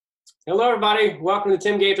Hello, everybody. Welcome to the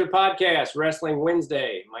Tim Gaither Podcast, Wrestling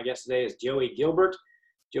Wednesday. My guest today is Joey Gilbert.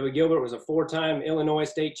 Joey Gilbert was a four-time Illinois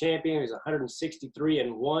state champion. He was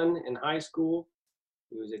 163-1 in high school.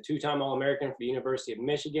 He was a two-time All-American for the University of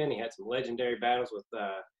Michigan. He had some legendary battles with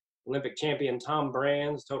Olympic champion Tom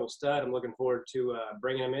Brands, total stud. I'm looking forward to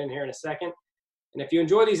bringing him in here in a second. And if you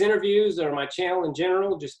enjoy these interviews or my channel in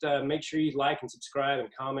general, just make sure you like and subscribe and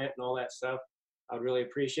comment and all that stuff. I would really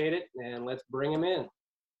appreciate it. And let's bring him in.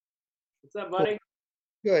 What's up, buddy?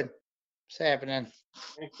 Good. What's happening?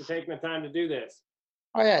 Thanks for taking the time to do this.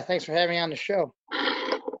 Oh yeah, thanks for having me on the show.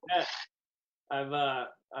 Yeah.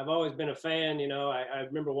 I've always been a fan. You know, I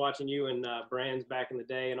remember watching you and Brands back in the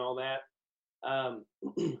day and all that.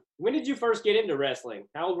 When did you first get into wrestling?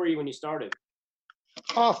 How old were you when you started?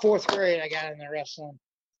 Oh, fourth grade, I got into wrestling.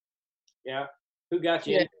 Yeah. Who got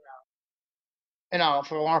you into it?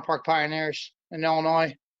 For Warner Park Pioneers in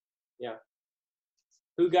Illinois. Yeah.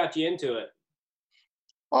 Who got you into it?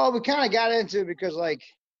 Oh, we kind of got into it because, like,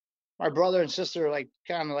 my brother and sister are, like,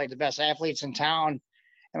 kind of like the best athletes in town.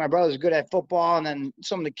 And my brother's good at football. And then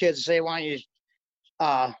some of the kids say, why don't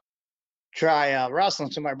you try wrestling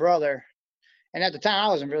to my brother? And at the time, I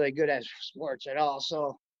wasn't really good at sports at all.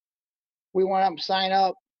 So we went up and signed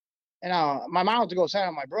up. And my mom was to go sign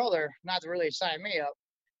up my brother, not to really sign me up.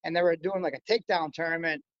 And they were doing, like, a takedown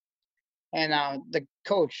tournament. And the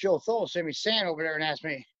coach, Joe Thole, sent me stand over there and asked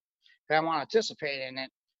me if I want to participate in it.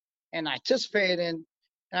 And I participated in,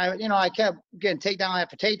 and I kept getting takedown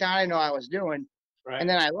after takedown. I didn't know what I was doing. Right. And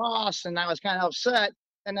then I lost, and I was kind of upset.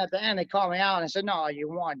 And at the end, they called me out and I said, "No, you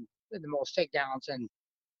won the most takedowns." And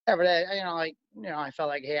ever that, I felt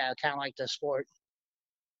like, I kind of like the sport.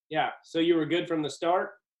 Yeah. So you were good from the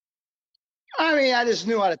start? I mean, I just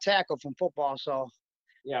knew how to tackle from football, so.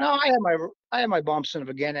 Yeah. No, I had my bumps in the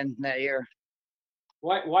beginning that year.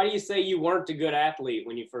 Why do you say you weren't a good athlete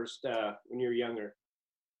when you first when you were younger?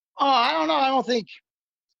 Oh, I don't know. I don't think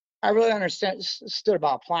I really understood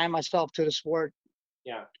about applying myself to the sport.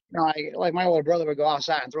 Yeah. Like my older brother would go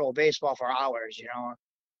outside and throw a baseball for hours,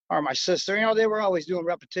 or my sister. They were always doing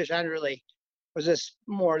repetition. I was just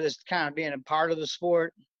kind of being a part of the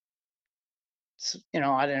sport.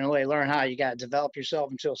 I didn't really learn how you got to develop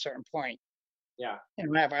yourself until a certain point. Yeah.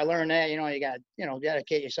 And after I learned that, you got to,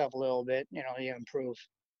 dedicate yourself a little bit, you improve.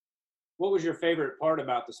 What was your favorite part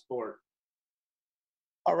about the sport?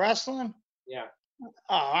 Wrestling? Yeah.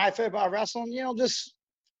 My favorite about wrestling, just,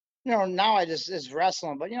 now it's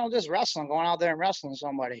wrestling, but, just wrestling, going out there and wrestling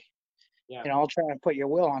somebody. Yeah. Trying to put your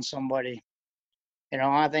will on somebody.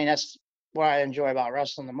 I think that's what I enjoy about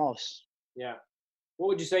wrestling the most. Yeah. What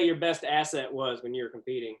would you say your best asset was when you were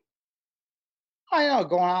competing?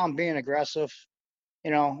 Going out and being aggressive,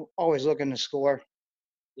 always looking to score.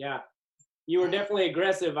 Yeah. You were definitely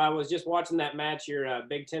aggressive. I was just watching that match, your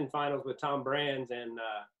Big Ten finals with Tom Brands, and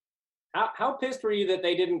how pissed were you that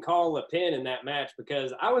they didn't call a pin in that match?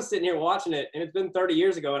 Because I was sitting here watching it, and it's been 30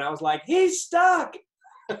 years ago, and I was like, he's stuck.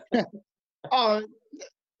 Well,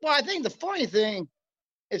 I think the funny thing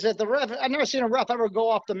is that the ref, I've never seen a ref ever go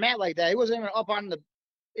off the mat like that. He wasn't even up on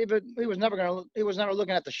he was never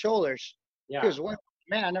looking at the shoulders. Yeah. He was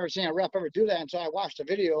man, I've never seen a ref ever do that until I watched the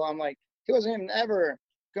video. I'm like, he wasn't even ever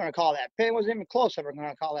going to call that pin. He wasn't even close ever going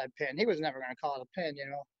to call that pin. He was never going to call it a pin,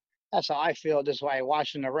 That's how I feel just by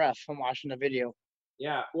watching the ref and watching the video.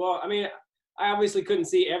 Yeah. Well, I mean, I obviously couldn't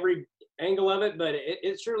see every angle of it, but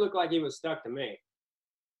it sure looked like he was stuck to me.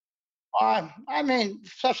 I mean,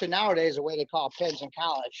 especially nowadays, the way they call pins in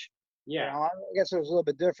college. Yeah. I guess it was a little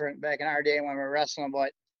bit different back in our day when we were wrestling,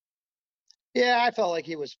 but yeah, I felt like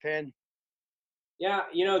he was pinned. Yeah,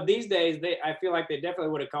 these days I feel like they definitely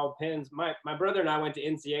would have called pins. My brother and I went to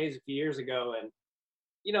NCAAs a few years ago, and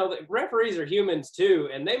the referees are humans too,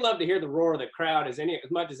 and they love to hear the roar of the crowd as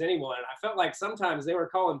much as anyone. And I felt like sometimes they were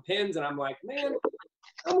calling pins, and I'm like, man,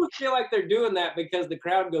 I almost feel like they're doing that because the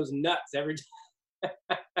crowd goes nuts every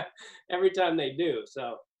time they do.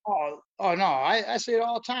 So. Oh no, I see it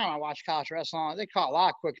all the time. I watch college wrestling. They call a lot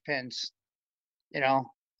of quick pins.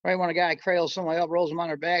 Right when a guy cradles somebody up, rolls them on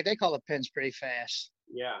their back, they call the pins pretty fast.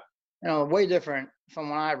 Yeah. Way different from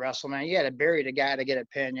when I wrestle, man. You got to bury the guy to get a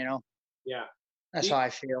pin, Yeah. That's how I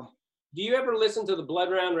feel. Do you ever listen to the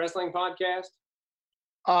Blood Round Wrestling podcast?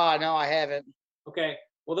 No, I haven't. Okay.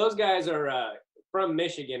 Well, those guys are from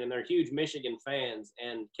Michigan, and they're huge Michigan fans.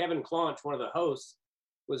 And Kevin Claunch, one of the hosts,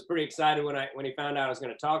 was pretty excited when he found out I was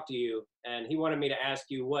going to talk to you, and he wanted me to ask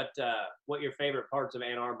you what your favorite parts of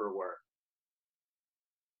Ann Arbor were.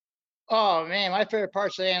 Oh man, my favorite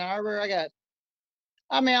parts of Ann Arbor,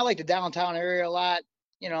 I like the downtown area a lot.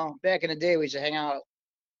 Back in the day we used to hang out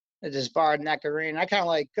at this bar, Nectarine. I kind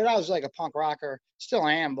of because I was like a punk rocker, still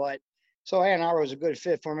am, but So Ann Arbor was a good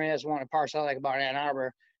fit for me. That's one of the parts I like about Ann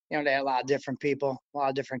Arbor. You know, they had a lot of different people, a lot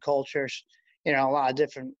of different cultures, you know, a lot of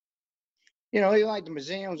different, you know, you like the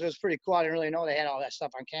museums. It was pretty cool. I didn't really know they had all that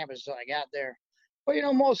stuff on campus until I got there. But, you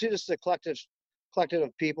know, mostly just the collective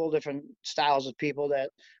of people, different styles of people that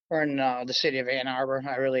were in the city of Ann Arbor.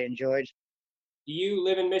 I really enjoyed. Do you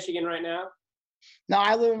live in Michigan right now? No,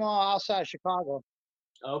 I live outside of Chicago.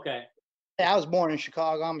 Okay. Yeah, I was born in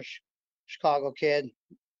Chicago. I'm a Chicago kid.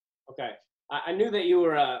 Okay. I knew that you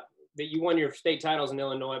were that you won your state titles in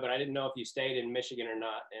Illinois, but I didn't know if you stayed in Michigan or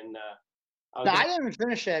not. And I was No, gonna, I didn't even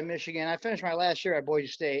finish at Michigan. I finished my last year at Boise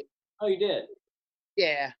State. oh, you did?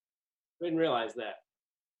 Yeah, I didn't realize that.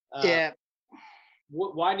 yeah.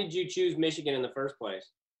 Why did you choose Michigan in the first place?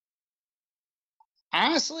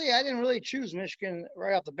 Honestly, I didn't really choose Michigan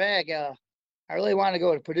right off the bat. I really wanted to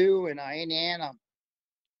go to Purdue and Indiana.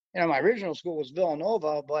 You know, my original school was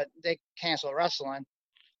Villanova, but they canceled wrestling.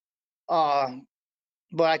 Uh,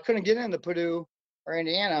 but I couldn't get into Purdue or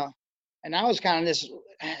Indiana, and I was kind of just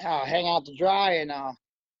hang out to dry. And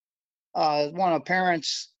one of the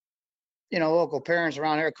parents, you know, local parents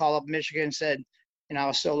around here called up Michigan and said, you know, I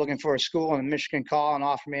was still looking for a school, and Michigan called and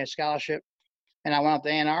offered me a scholarship. And I went up to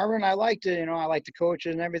Ann Arbor, and I liked it. You know, I liked the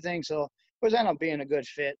coaches and everything, so it was ended up being a good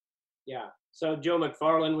fit. Yeah. So Joe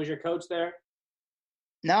McFarland was your coach there?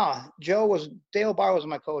 No, Dale Barr was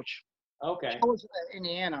my coach. Okay. I was at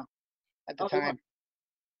Indiana at the time.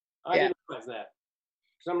 I Yeah. didn't realize that.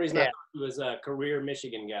 For some reason, I Yeah. thought he was a career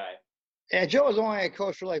Michigan guy. Yeah, Joe was only a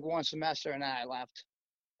coach for like one semester, and then I left.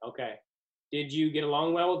 Okay. Did you get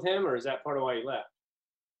along well with him, or is that part of why you left?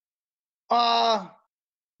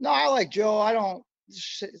 No, I like Joe. I don't.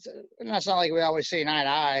 That's not like we always say eye to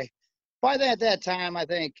eye. But then at that time, I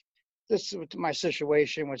think this was my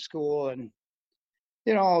situation with school, and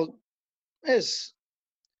you know, it's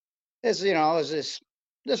you know, it was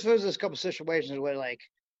this was this couple situations where like,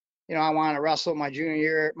 you know, I wanted to wrestle my senior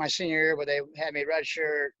year, but they had me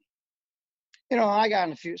redshirt. You know, I got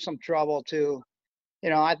in some trouble too. You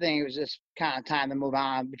know, I think it was just kind of time to move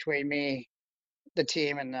on between me, the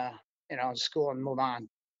team, and the school, and move on.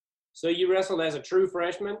 So you wrestled as a true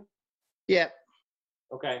freshman? Yeah.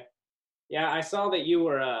 Okay. Yeah, I saw that you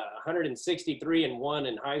were 163-1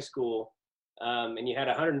 in high school, and you had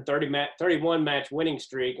a 31 match winning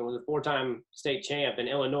streak, and was a 4-time state champ in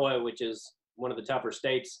Illinois, which is one of the tougher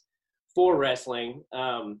states for wrestling.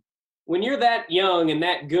 When you're that young and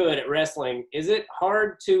that good at wrestling, is it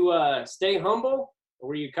hard to stay humble?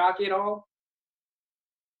 Were you cocky at all?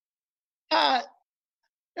 I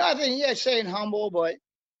think, yeah, staying humble, but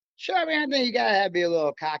sure. I mean, I think you gotta be a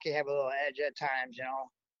little cocky, have a little edge at times. You know,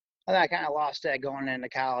 I think I kind of lost that going into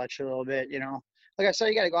college a little bit. You know, like I said,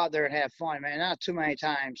 you got to go out there and have fun, man. Not too many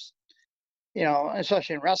times. You know,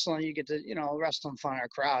 especially in wrestling, you get to wrestle in front of a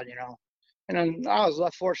crowd. You know, and then I was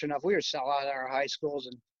left fortunate enough. We were sell out at our high schools,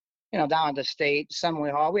 and down at the state Assembly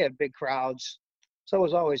Hall, we had big crowds, so it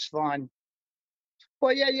was always fun.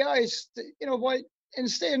 But yeah, you always, but in the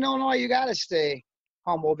state of Illinois, you got to stay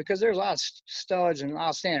humble because there's a lot of studs and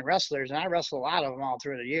outstanding wrestlers, and I wrestled a lot of them all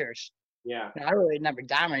through the years. Yeah. I really never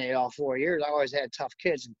dominated all 4 years. I always had tough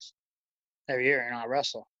kids every year, and I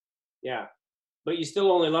wrestle. Yeah, but you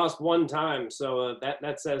still only lost one time, so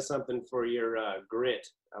that says something for your grit,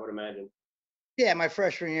 I would imagine. Yeah, my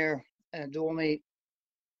freshman year in a dual meet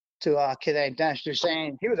to a kid named Dennis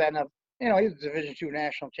Dusain. He was he was a Division II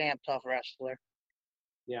national champ, tough wrestler.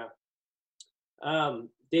 Yeah.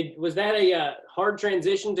 Was that a hard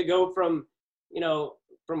transition to go from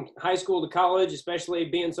high school to college, especially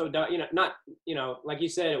being so not like you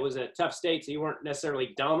said, it was a tough state, so you weren't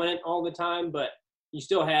necessarily dominant all the time, but you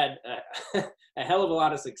still had a hell of a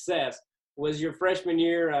lot of success. Was your freshman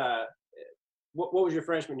year? What was your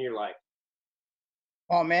freshman year like?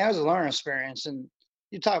 Oh man, it was a learning experience, and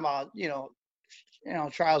you talk about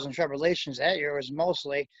trials and tribulations. That year was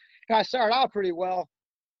mostly. I started out pretty well.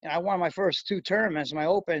 And I won my first 2 tournaments, my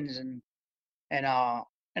opens, and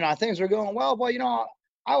things were going well. But I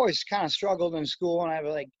always kind of struggled in school, and I have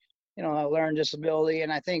a learning disability,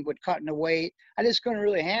 and I think with cutting the weight, I just couldn't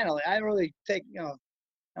really handle it. I didn't really take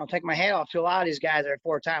my hat off to a lot of these guys that are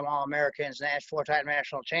 4-time All-Americans and 4-time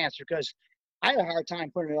national champs because I had a hard time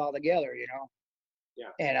putting it all together. Yeah.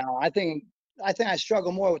 And I think I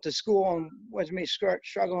struggled more with the school, and with me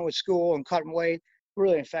struggling with school and cutting weight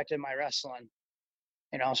really affected my wrestling.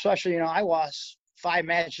 Especially, I lost 5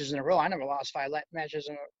 matches in a row. I never lost 5 matches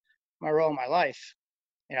in a row in my life,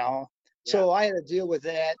 Yeah. So I had to deal with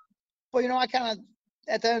that. But, I kind of,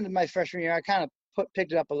 at the end of my freshman year, I kind of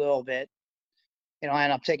picked it up a little bit. I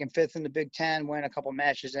ended up taking 5th in the Big Ten, winning a couple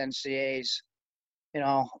matches, NCAAs,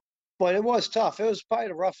 But it was tough. It was probably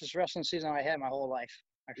the roughest wrestling season I had my whole life,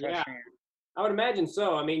 my Yeah, freshman year. I would imagine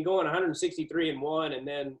so. I mean, going 163-1, and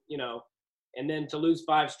then and then to lose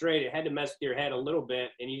 5 straight, it had to mess with your head a little bit,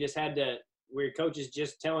 and you just had to. Were your coaches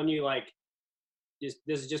just telling you like, this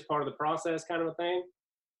is just part of the process, kind of a thing?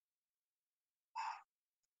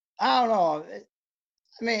 I don't know.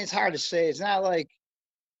 I mean, it's hard to say. It's not like,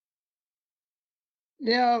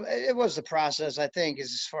 it was the process, I think,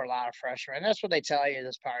 is for a lot of freshmen. And that's what they tell you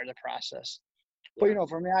as part of the process. But, Yeah.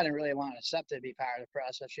 for me, I didn't really want to accept it to be part of the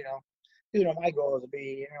process. My goal was to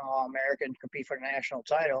be, All-American, compete for the national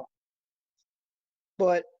title.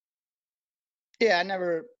 But, yeah,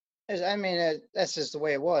 that's just the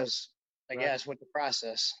way it was, I Right. guess, with the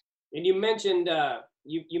process. And you mentioned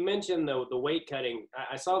you mentioned the weight cutting.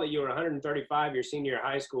 I saw that you were 135 your senior year of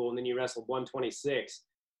high school, and then you wrestled 126.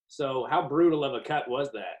 So how brutal of a cut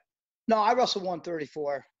was that? No, I wrestled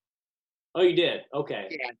 134. Oh, you did? Okay.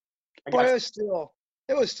 Yeah. I But got it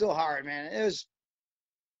was still hard, man.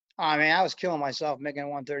 I was killing myself making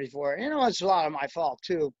 134. It's a lot of my fault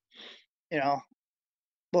too, you know.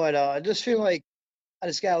 But I just feel like I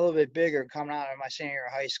just got a little bit bigger coming out of my senior year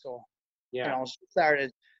of high school. yeah.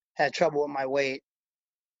 Had trouble with my weight.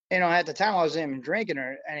 At the time I wasn't even drinking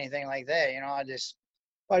or anything like that. I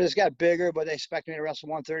just got bigger, but they expected me to wrestle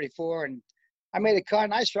 134, and I made a cut,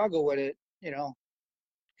 and I struggled with it.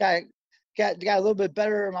 Got a little bit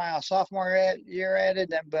better my sophomore year at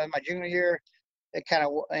it, but my junior year, it kind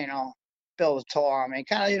of built a toll on me.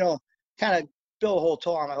 Kind of built a whole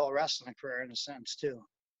toll on my whole wrestling career in a sense too.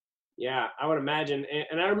 Yeah, I would imagine.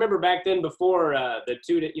 And I remember back then, before the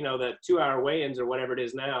 2-hour weigh-ins or whatever it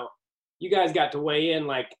is now, you guys got to weigh in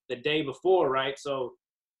like the day before, right? So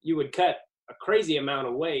you would cut a crazy amount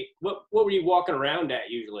of weight. What were you walking around at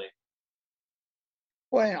usually?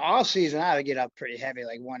 Well, in off season, I would get up pretty heavy,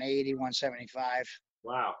 like 180, 175.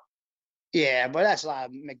 Wow. Yeah, but that's a lot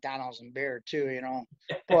of McDonald's and beer too.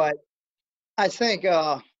 But I think,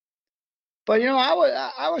 I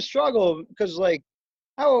would struggle because like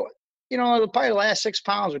probably the last 6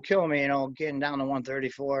 pounds would kill me. Getting down to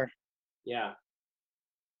 134. Yeah.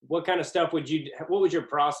 What kind of stuff what was your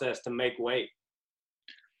process to make weight?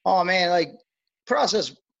 Oh man, like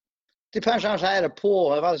process depends on how much I had to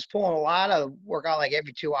pull. If I was pulling a lot, I would work out like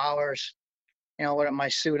every 2 hours. With my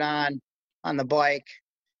suit on the bike.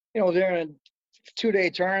 During 2-day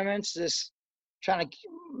tournaments, just trying to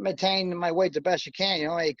maintain my weight the best you can.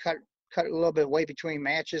 I cut a little bit of weight between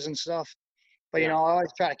matches and stuff. But, Yeah. I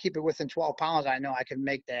always try to keep it within 12 pounds. I know I could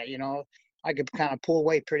make that, I could kind of pull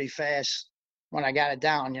weight pretty fast when I got it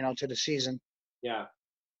down, to the season. Yeah.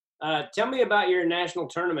 Tell me about your national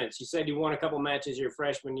tournaments. You said you won a couple matches your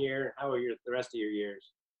freshman year. How were the rest of your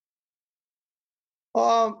years?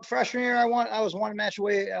 Freshman year, I was one match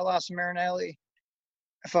away. I lost to Marinelli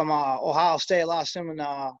from Ohio State. I lost him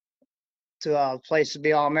to a place to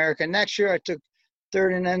be All-American. Next year, I took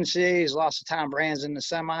third in NCAAs, lost to Tom Brands in the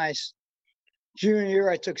semis. Junior year,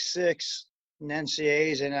 I took 6 in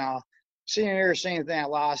NCAAs, and senior year, same thing. I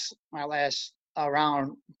lost my last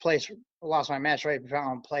round place. I lost my match right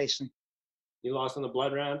round place. You lost in the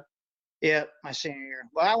blood round? Yeah, my senior year.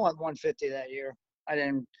 But I won 150 that year.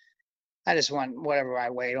 I just went whatever I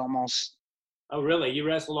weighed almost. Oh, really? You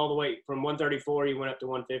wrestled all the way from 134, you went up to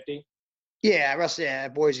 150? Yeah, I wrestled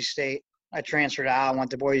at Boise State. I transferred out,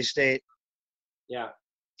 went to Boise State. Yeah.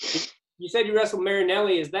 You said you wrestled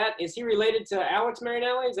Marinelli. Is he related to Alex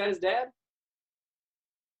Marinelli? Is that his dad?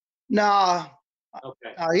 No,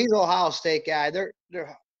 Okay. he's an Ohio State guy. They're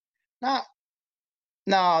not.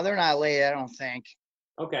 No, they're not late. I don't think.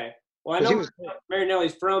 Okay. Well, I know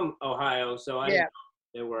Marinelli's from Ohio, so I didn't know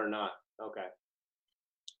if they were or not. Okay.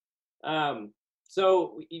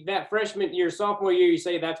 So that freshman year, sophomore year, you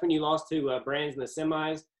say that's when you lost to Brands in the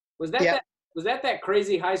semis. Was that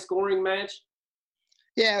crazy high scoring match?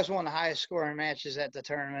 Yeah, it was one of the highest scoring matches at the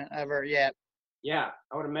tournament ever yet. Yeah,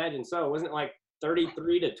 I would imagine so. Wasn't it like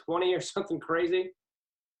 33-20 or something crazy?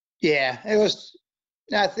 Yeah, it was.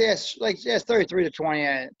 I think it's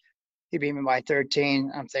 33-20. He beat me by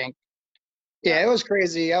 13, I think. Yeah, it was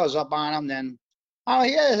crazy. I was up on him then. Oh,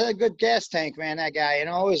 he had a good gas tank, man. That guy,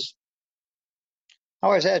 always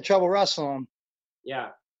had trouble wrestling him. Yeah.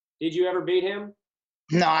 Did you ever beat him?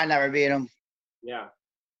 No, I never beat him. Yeah.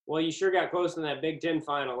 Well, you sure got close in that Big Ten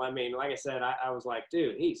final. I mean, like I said, I was like,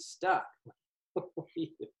 dude, he's stuck.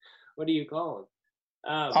 What do you call him?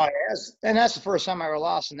 Yes. And that's the first time I ever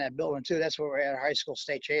lost in that building, too. That's where we had our high school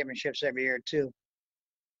state championships every year, too.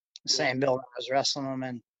 The same building I was wrestling them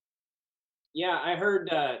in. Yeah, I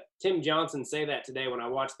heard Tim Johnson say that today when I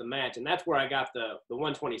watched the match, and that's where I got the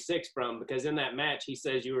 126 from, because in that match he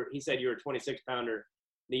said you were a 26-pounder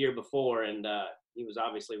the year before, and he was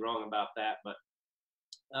obviously wrong about that. But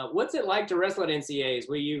what's it like to wrestle at NCAs?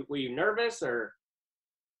 Were you nervous, or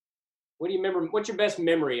what do you remember? What's your best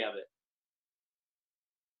memory of it?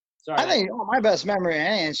 Sorry, I think my best memory in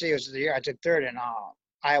NCAA was the year I took third in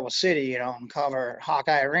Iowa City, and cover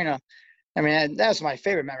Hawkeye Arena. I mean, that's my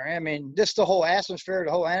favorite memory. I mean, just the whole atmosphere,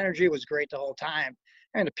 the whole energy was great the whole time,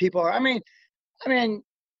 and the people. I mean,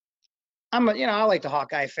 I like the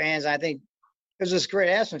Hawkeye fans. I think it was this great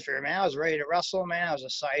atmosphere, man. I was ready to wrestle, man. I was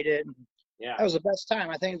excited. yeah, That was the best time.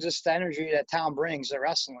 I think just the energy that town brings to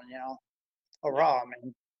wrestling, overall,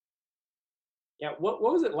 man. Yeah, what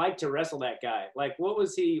was it like to wrestle that guy? Like, what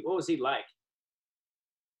was he like?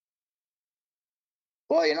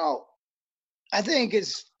 Well, I think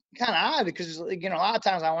it's kind of odd because a lot of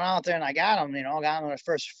times I went out there and I got him, got him in the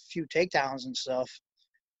first few takedowns and stuff.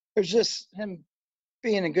 It was just him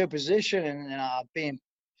being in a good position and being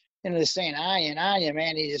into the same Anya,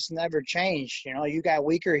 man. He just never changed. You got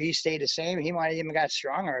weaker, he stayed the same. He might have even got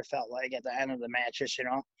stronger. It felt like at the end of the matches.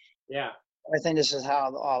 Yeah, I think this is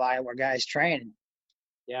how all Iowa guys train.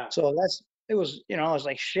 yeah, So it was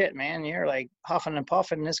like shit, man. You're like huffing and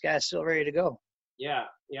puffing, and this guy's still ready to go. yeah,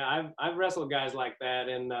 yeah. I've wrestled guys like that,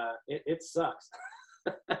 and it sucks.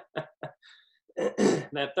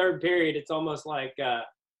 That third period, it's almost like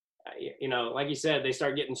like you said, they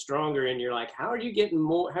start getting stronger, and you're like, how are you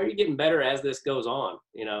getting better as this goes on?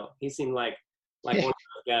 He seemed like one of those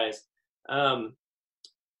guys. I'm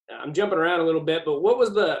jumping around a little bit, but what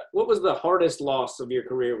was the hardest loss of your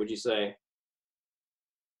career, would you say?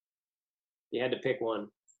 You had to pick one.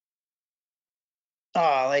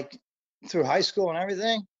 Like through high school and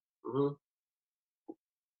everything. Mm-hmm.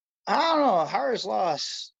 I don't know. Hardest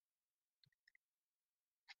loss.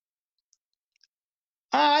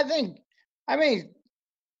 I think. I think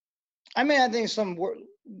some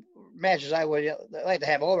matches I would like to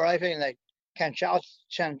have over. I think like Ken Chowtow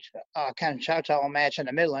match in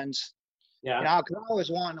the Midlands. Yeah. Because I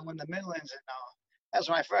always wanted to win the Midlands, and that was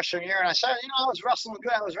my freshman year. And I started, I was wrestling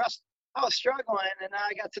good. I was struggling, and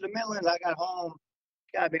I got to the Midlands. I got home,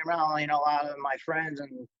 got to be around, a lot of my friends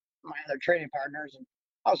and my other training partners, and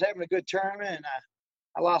I was having a good tournament. And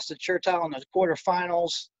I lost to Churchill in the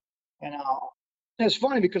quarterfinals, and it was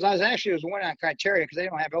funny because I was winning on criteria because they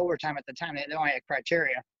don't have overtime at the time. They only had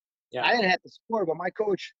criteria. Yeah. I didn't have to score, but my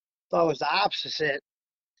coach thought it was the opposite.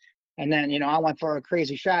 And then, I went for a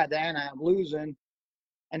crazy shot there, and I'm losing.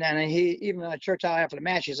 And then even Churchill after the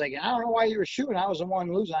match, he's like, I don't know why you were shooting. I was the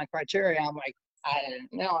one losing on criteria. I'm like, I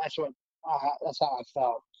didn't know. That's how I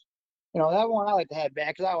felt. That one I like to head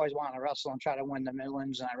back because I always wanted to wrestle and try to win the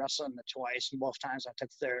Midlands, and I wrestled in it twice, and both times I took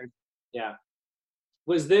third. Yeah.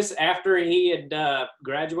 Was this after he had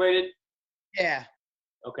graduated? Yeah.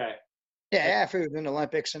 Okay. Yeah, after he was in the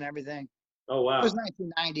Olympics and everything. Oh, wow. It was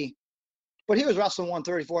 1990. But he was wrestling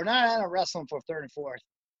 134. No, I don't wrestle him for third and fourth.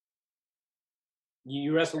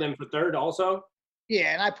 You wrestled him for third also?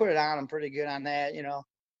 Yeah, and I put it on him pretty good on that,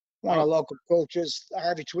 One of the local coaches,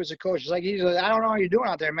 Harvey Twizzard coach, he's like, I don't know what you're doing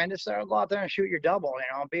out there, man. Just go out there and shoot your double,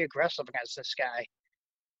 be aggressive against this guy.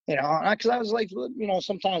 Because I was like,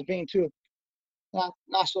 sometimes being too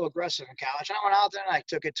not so aggressive in college. And I went out there and I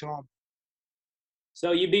took it to him.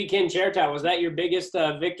 So you beat Ken Chertow. Was that your biggest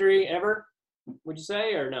victory ever, would you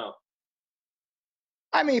say, or no?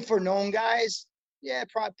 I mean, for known guys, yeah,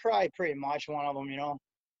 probably pretty much one of them,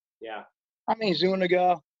 Yeah. I mean,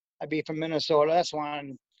 Zuniga, I beat from Minnesota. That's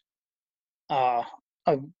one a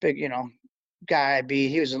big, guy I beat.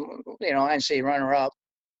 He was, NCAA runner-up,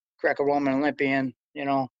 Greco-Roman Olympian,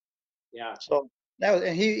 Yeah. So that was,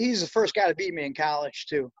 and he's the first guy to beat me in college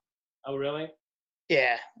too. Oh, really?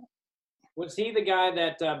 Yeah. Was he the guy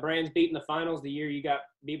that Brands beat in the finals the year you got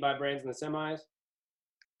beat by Brands in the semis?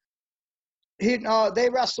 They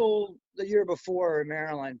wrestled the year before in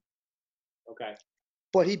Maryland. Okay.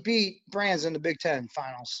 But he beat Brands in the Big Ten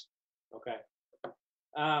finals. Okay.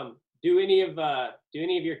 Do any of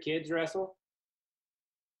your kids wrestle?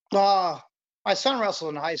 My son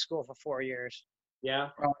wrestled in high school for 4 years. Yeah.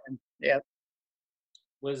 Yeah.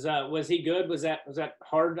 Was he good? Was that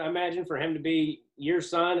hard, I imagine, for him to be your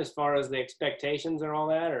son as far as the expectations and all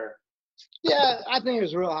that, or? Yeah, I think it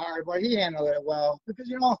was real hard, but he handled it well because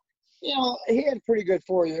he had pretty good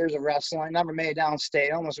 4 years of wrestling. Never made it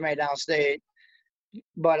downstate. Almost made it downstate,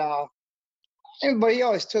 but he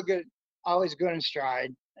always took it always good in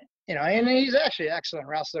stride. And he's actually an excellent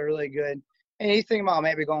wrestler, really good. And he's thinking about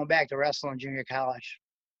maybe going back to wrestling junior college.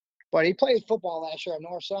 But he played football last year at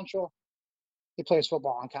North Central. He plays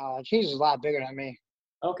football in college. He's a lot bigger than me.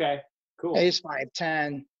 Okay, cool. He's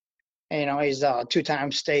 5'10". And, he's a 2-time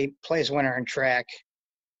state place winner in track.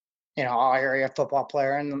 all area football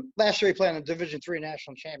player. And last year he played on the Division III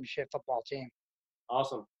national championship football team.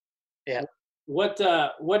 Awesome. Yeah. What's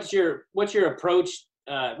your approach?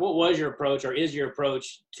 What was your approach, or is your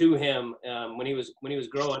approach to him when he was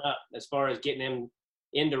growing up, as far as getting him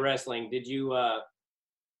into wrestling? Did you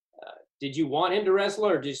want him to wrestle,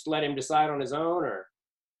 or just let him decide on his own? Or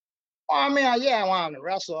Well, I mean, I wanted to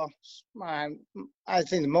wrestle. I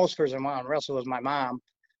think the most person wanted to wrestle was my mom,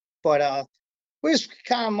 but we just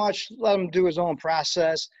kind of much let him do his own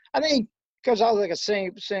process. I think because I was like a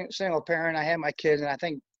single parent, I had my kids, and I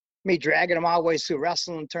think me dragging him always through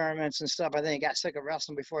wrestling tournaments and stuff, I think he got sick of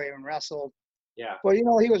wrestling before he even wrestled. yeah, But he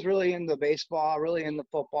was really into baseball, really into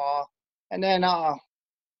football. And then I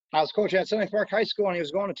was coaching at Tinley Park High School, and he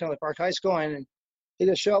was going to Tinley Park High School, and he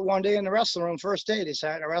just showed up one day in the wrestling room. First day, he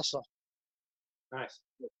decided to wrestle. nice.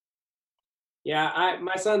 Yeah,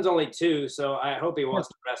 my son's only 2, so I hope he wants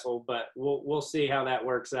to wrestle, but we'll see how that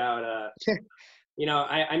works out.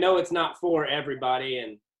 I know it's not for everybody,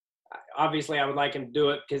 and obviously I would like him to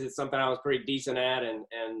do it because it's something I was pretty decent at, and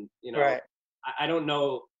Right. I don't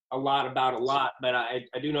know a lot about a lot, but I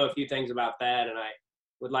do know a few things about that, and I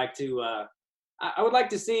would like to I would like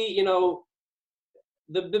to see,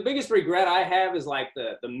 the biggest regret I have is like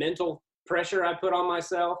the mental pressure I put on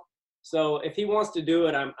myself. So if he wants to do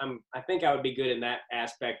it, I think I would be good in that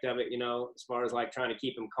aspect of it, as far as like trying to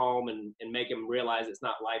keep him calm and make him realize it's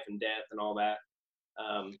not life and death and all that.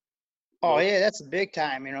 Oh yeah, that's a big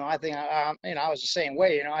time. I think I was the same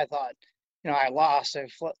way. I thought, I lost. I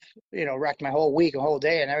wrecked my whole week, a whole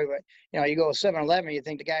day, and everybody. You go to 7-Eleven, you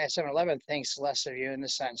think the guy at 7-Eleven thinks less of you in the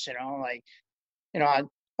sense.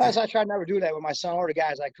 As I try to never do that with my son or the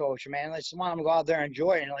guys I coach. Man, I just want them to go out there and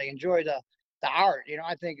enjoy it, and enjoy the art.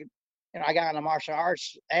 I think, I got into martial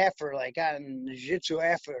arts after, got into jiu-jitsu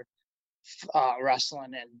after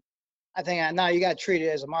wrestling, and I think now you got to treat it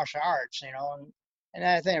as a martial arts, and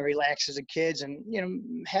I think it relaxes the kids and,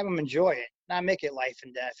 have them enjoy it, not make it life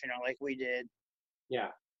and death, like we did. Yeah.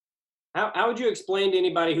 How would you explain to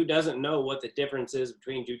anybody who doesn't know what the difference is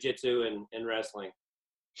between jiu-jitsu and wrestling?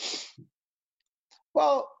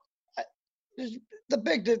 Well, there's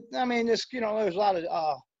there's a lot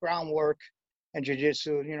of groundwork in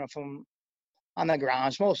jiu-jitsu, from on the ground.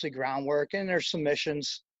 It's mostly groundwork, and there's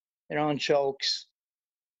submissions, and chokes,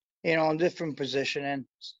 in different positioning.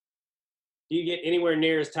 Do you get anywhere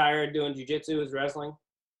near as tired doing jiu-jitsu as wrestling?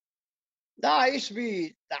 No, it used to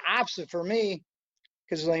be the opposite for me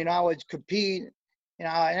because, I would compete, and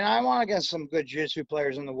I want to get some good jiu-jitsu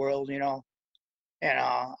players in the world, and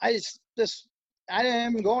I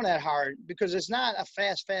didn't even go that hard because it's not a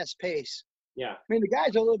fast pace. Yeah. I mean, the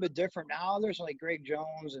guys are a little bit different now. There's like Greg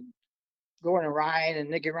Jones and Gordon Ryan and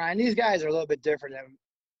Nicky Ryan. These guys are a little bit different.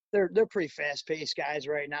 They're pretty fast paced guys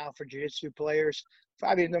right now for jiu-jitsu players.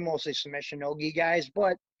 I mean, they're mostly submission no-gi guys,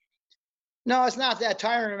 but no, it's not that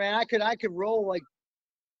tiring, man. I could roll I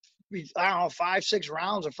don't know, 5-6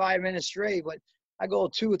 rounds or 5 minutes straight, but I go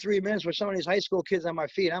 2 or 3 minutes with some of these high school kids on my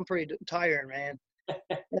feet. I'm pretty tired, man.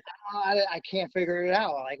 I can't figure it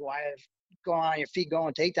out. Like, why going on your feet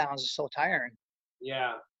going takedowns is so tiring.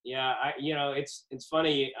 Yeah. It's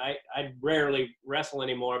funny. I rarely wrestle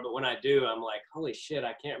anymore, but when I do, I'm like, holy shit,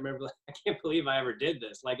 I can't remember. I can't believe I ever did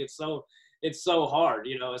this. Like, it's so hard,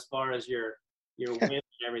 as far as your win and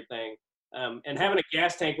everything. And having a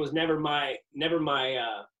gas tank was never my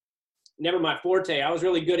forte. I was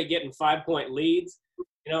really good at getting 5-point leads.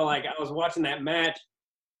 Like I was watching that match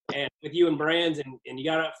and with you and Brands, and you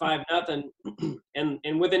got up 5-0,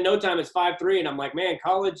 and within no time it's 5-3, and I'm like, man,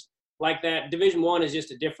 college like that, Division I is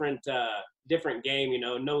just a different game.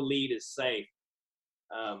 No lead is safe.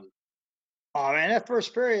 Oh man, that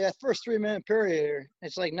first 3-minute period,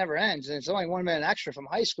 it's like never ends, and it's only 1 minute extra from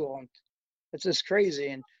high school, and it's just crazy.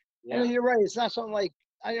 And Yeah. you're right, it's not something like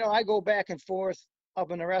I go back and forth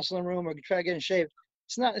up in the wrestling room or try to get in shape.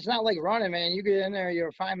 It's not like running, man. You get in there, you're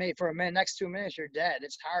a fine mate for a minute. Next 2 minutes, you're dead.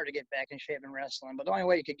 It's hard to get back in shape in wrestling, but the only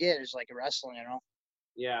way you could get is like wrestling,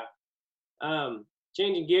 Yeah.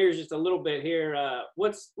 Changing gears just a little bit here.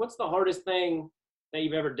 What's the hardest thing that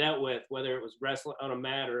you've ever dealt with, whether it was wrestling on a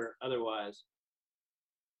mat or otherwise?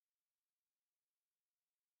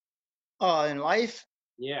 In life,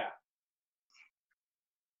 Yeah.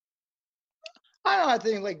 I don't know. I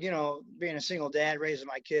think being a single dad, raising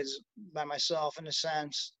my kids by myself in a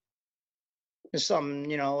sense is something,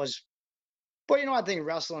 but I think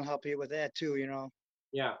wrestling helped you with that too,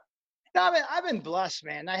 Yeah. No, I've been blessed,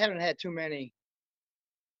 man. I haven't had too many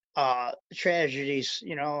tragedies,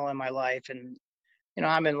 in my life, and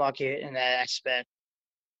I've been lucky in that aspect.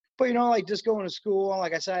 But like just going to school,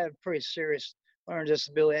 like I said, I had a pretty serious learning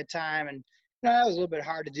disability at the time, and that was a little bit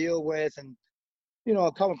hard to deal with. And,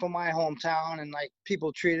 coming from my hometown and like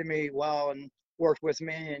people treated me well and worked with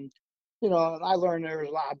me. And, I learned there was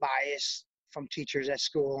a lot of bias from teachers at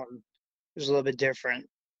school, and it was a little bit different.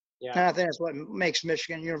 Yeah. And I think that's what makes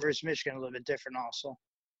University of Michigan, a little bit different also.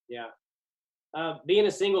 Yeah. Being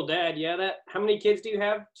a single dad, how many kids do you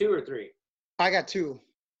have? 2 or 3? I got 2.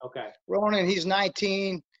 Okay. Ronan, he's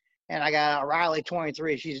 19, and I got Riley,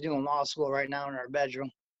 23. She's doing law school right now in her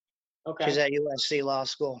bedroom. Okay. She's at USC Law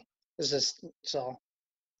School. So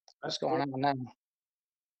what's going on now?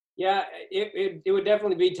 Yeah, it would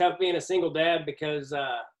definitely be tough being a single dad because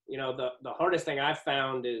the hardest thing I've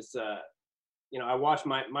found is I watch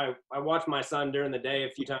my son during the day a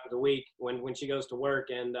few times a week when she goes to work,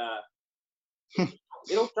 and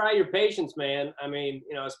it'll try your patience, man. I mean,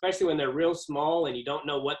 especially when they're real small and you don't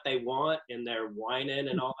know what they want and they're whining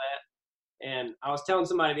and all that. And I was telling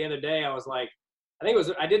somebody the other day, I was like,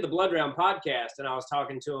 I did the Blood Round podcast, and I was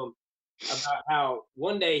talking to him about how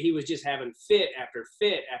one day he was just having fit after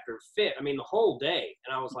fit after fit. I mean, the whole day.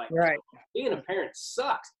 And I was like, right, being a parent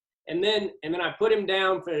sucks. And then I put him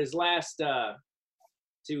down for his last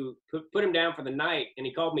put him down for the night, and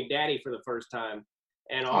he called me daddy for the first time.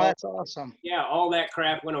 And that's awesome. Yeah, all that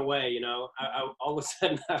crap went away. I all of a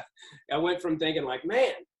sudden I went from thinking like,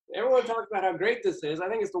 man, everyone talks about how great this is, I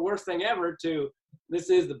think it's the worst thing ever, to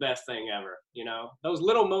this is the best thing ever. Those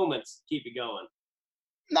little moments keep you going.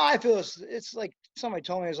 No, I feel it's like somebody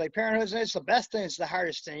told me, it's like parenthood, it's the best thing, it's the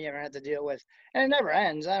hardest thing you ever have to deal with. And it never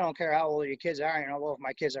ends. I don't care how old your kids are, well, if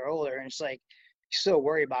my kids are older, and it's like you still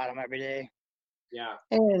worry about them every day. Yeah.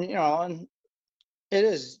 And and it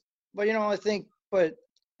is. But I think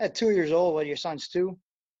at 2 years old, your son's 2,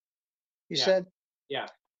 you said? Yeah.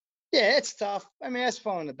 Yeah, it's tough. I mean, that's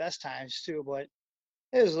one of the best times too, but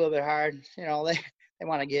it was a little bit hard. They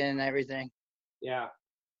want to get in everything. Yeah.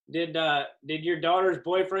 Did your daughter's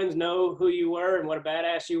boyfriends know who you were and what a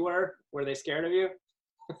badass you were? Were they scared of you?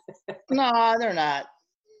 No, they're not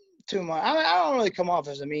too much. I don't really come off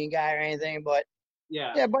as a mean guy or anything, but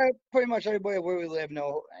yeah, but pretty much everybody where we live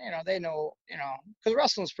they know, because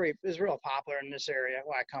wrestling's is real popular in this area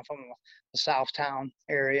where I come from, the Southtown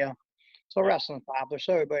area. So wrestling's popular,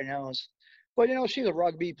 so everybody knows. But she's a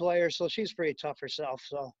rugby player, so she's pretty tough herself.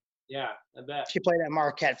 So yeah, I bet. She played at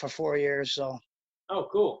Marquette for 4 years, so. Oh,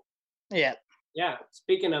 cool. Yeah. Yeah.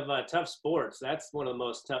 Speaking of tough sports, that's one of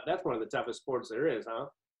the toughest sports there is, huh?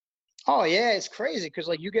 Oh yeah, it's crazy because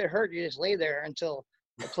like you get hurt, you just lay there until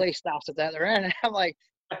the play stops at the other end. And I'm like,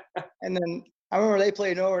 and then I remember they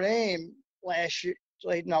played Notre Dame last year.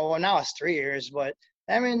 Like now it's 3 years, but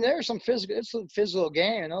I mean there's it's a physical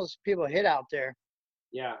game, and those people hit out there.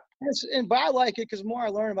 Yeah. But I like it because the more I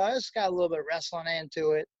learn about it, it's got a little bit of wrestling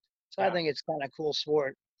into it. So I think it's kind of a cool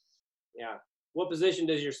sport. Yeah. What position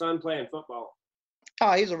does your son play in football?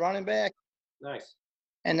 Oh, he's a running back. Nice.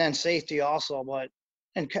 And then safety also,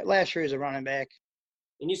 and last year he was a running back.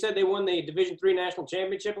 And you said they won the Division III national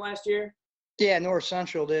championship last year? Yeah, North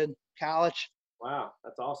Central did, college. Wow,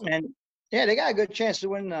 that's awesome. And yeah, they got a good chance to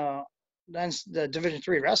win the Division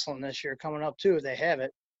III wrestling this year coming up too if they have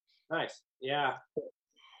it. Nice. Yeah.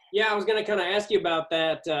 Yeah, I was going to kind of ask you about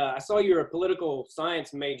that. I saw you were a political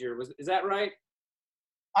science major. Is that right?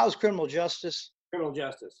 I was criminal justice. Criminal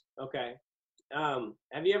justice. Okay.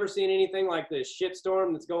 Have you ever seen anything like the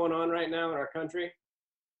shitstorm that's going on right now in our country?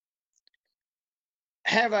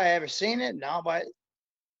 Have I ever seen it? No, but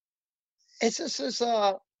it's just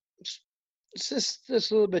a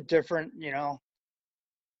little bit different,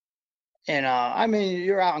 And I mean,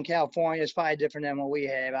 you're out in California, it's probably different than what we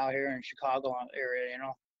have out here in Chicago area,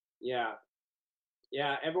 Yeah.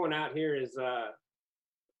 Yeah, everyone out here is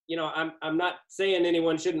I'm not saying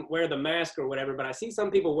anyone shouldn't wear the mask or whatever, but I see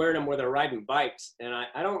some people wearing them where they're riding bikes, and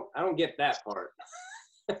I don't get that part.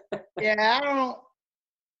 Yeah, I don't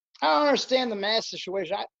understand the mask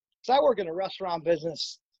situation. I work in a restaurant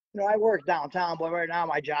business. I work downtown, but right now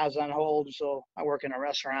my job's on hold, so I work in a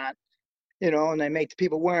restaurant, and they make the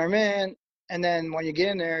people wear them in, and then when you get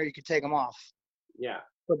in there, you can take them off. Yeah.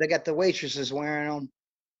 But they got the waitresses wearing them.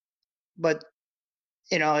 But,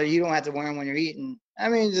 you don't have to wear them when you're eating. I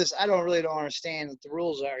mean, I don't understand what the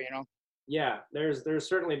rules are, Yeah, there's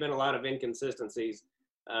certainly been a lot of inconsistencies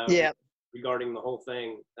regarding the whole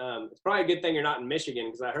thing. It's probably a good thing you're not in Michigan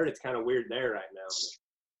because I heard it's kind of weird there right now.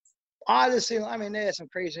 They had some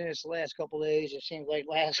craziness the last couple of days. It seems like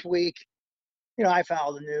last week, I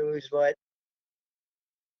followed the news, but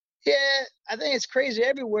yeah, I think it's crazy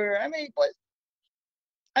everywhere. I mean, but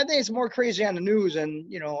I think it's more crazy on the news than,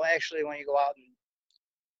 actually when you go out and,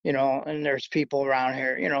 and there's people around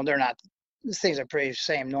here, they're not, these things are pretty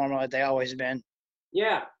same normal like they always been.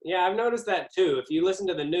 Yeah, yeah, I've noticed that too. If you listen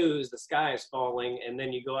to the news, the sky is falling, and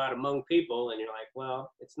then you go out among people, and you're like,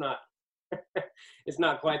 well, it's not, it's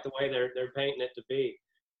not quite the way they're painting it to be.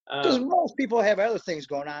 Because Um, most people have other things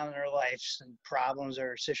going on in their lives and problems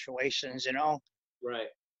or situations, you know. right.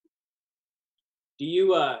 Do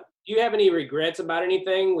you have any regrets about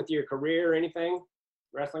anything with your career or anything,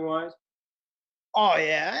 wrestling wise? Oh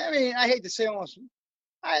yeah, I mean, I hate to say almost.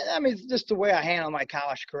 I mean, just the way I handled my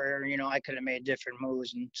college career, you know, I could have made different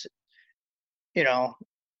moves, and you know,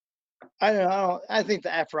 I don't know. I think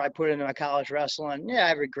the effort I put into my college wrestling, yeah, I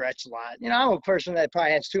have regrets a lot. You know, I'm a person that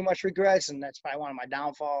probably has too much regrets, and that's probably one of my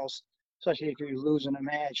downfalls. Especially if you're losing a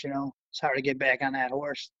match, you know, it's hard to get back on that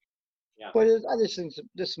horse. Yeah, But I just think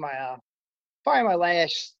this is my probably my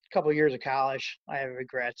last couple of years of college. I have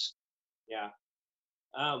regrets. yeah.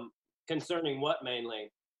 Concerning what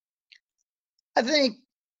mainly? I think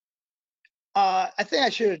I think I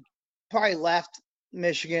should have probably left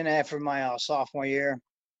Michigan after my sophomore year.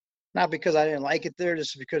 Not because I didn't like it there,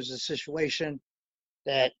 just because of the situation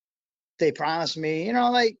that they promised me. You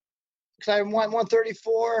know, like because I won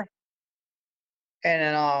 134, and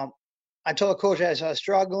then I told the coach I was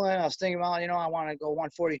struggling. I was thinking about, you know, I want to go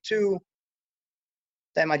 142.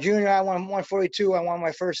 Then my junior, I won 142. I won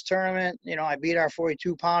my first tournament. You know, I beat our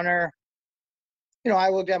 42 pounder. You know, I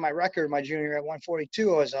looked at my record my junior at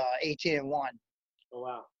 142. I was 18-1. Oh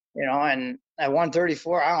wow. You know, and at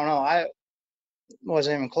 134, I don't know. I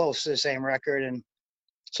wasn't even close to the same record. And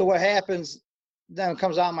so what happens then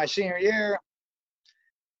comes out my senior year.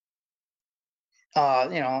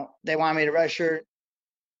 You know, they want me to redshirt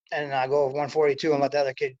and I go 142 and let the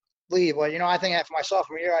other kid leave. Well, you know, I think after my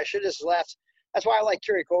sophomore year, I should have just left. That's why I like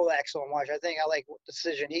Kerry Kolak so much. I think I like the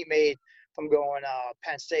decision he made from going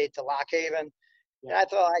Penn State to Lock Haven. Yeah. And I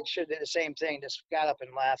thought I should have did the same thing, just got up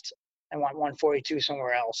and left and went 142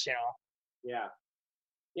 somewhere else, you know. Yeah.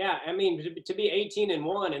 Yeah, I mean, to be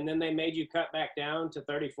 18-1, and then they made you cut back down to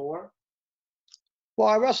 34. Well,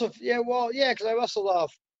 I wrestled, because I wrestled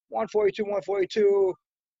 142, 142,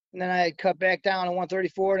 and then I cut back down to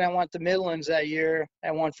 134, and I went to Midlands that year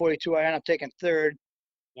at 142. I ended up taking third.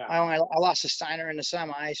 Yeah. I lost to Steiner in the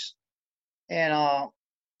semis, and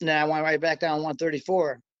then I went right back down to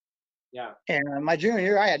 134. Yeah. And my junior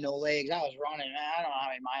year, I had no legs. I was running, man. I don't know how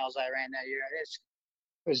many miles I ran that year.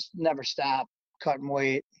 It was never stopped cutting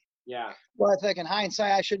weight. Yeah. Well, I think in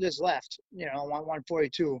hindsight, I should have just left, you know,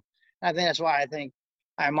 142. I think that's why I think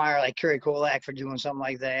I admire like Kerry Kolak for doing something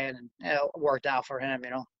like that, and it worked out for him, you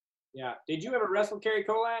know. Yeah. Did you ever wrestle Kerry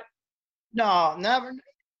Kolak? No, never.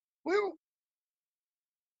 We were,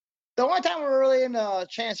 the only time we were really in the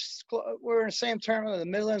chance, we were in the same tournament, the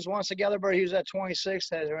Midlands once together, but he was at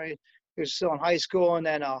 26. Right? He was still in high school, and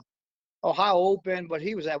then Ohio Open, but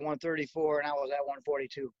he was at 134, and I was at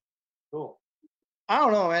 142. Cool. I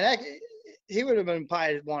don't know, man. He would have been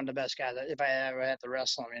probably one of the best guys if I ever had to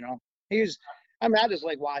wrestle him, you know. I mean, I just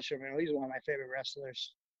like watching him. He's one of my favorite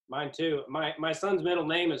wrestlers. Mine too. My son's middle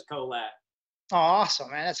name is Kolak. Oh,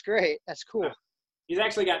 awesome, man. That's great. That's cool. He's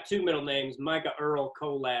actually got two middle names, Micah Earl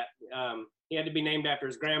Kolak. He had to be named after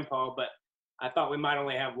his grandpa, but I thought we might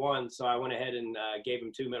only have one, so I went ahead and gave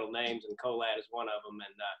him two middle names, and Kolak is one of them.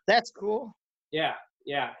 And that's cool. Yeah,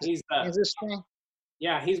 he's interesting.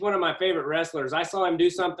 Yeah, he's one of my favorite wrestlers. I saw him do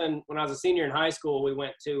something when I was a senior in high school. We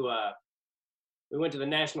went to the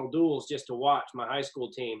national duels just to watch my high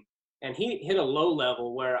school team, and he hit a low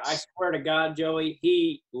level where I swear to God, Joey,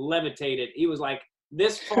 he levitated. He was like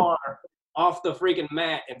this far off the freaking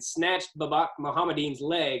mat and snatched Babak Mohammedin's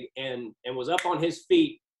leg and was up on his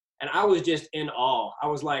feet. And I was just in awe. I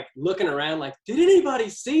was like looking around like, did anybody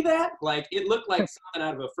see that? Like it looked like something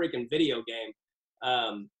out of a freaking video game.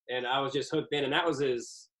 And I was just hooked in. And that was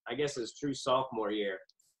his true sophomore year.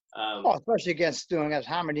 Especially against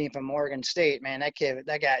Mohammedin from Oregon State, man.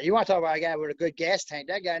 That guy, you want to talk about a guy with a good gas tank.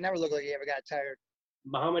 That guy never looked like he ever got tired.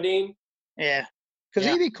 Mohammedin? Yeah. Because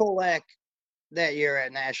he beat Kolak that year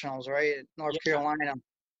at Nationals, right? At North Carolina.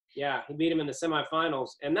 Yeah, he beat him in the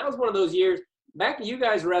semifinals. And that was one of those years, back when you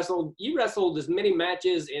guys wrestled, you wrestled as many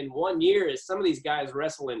matches in 1 year as some of these guys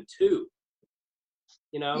wrestle in 2.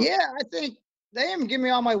 You know? Yeah, I think they didn't give me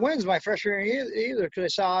all my wins my freshman year either because they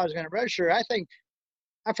saw I was going to redshirt. I think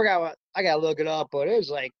I forgot what I got to look it up, but it was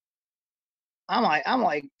like I'm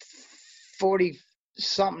like 40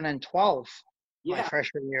 something and 12 my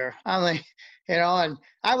freshman year. I'm like, you know, and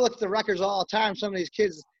I look at the records all the time. Some of these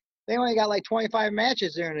kids, they only got like 25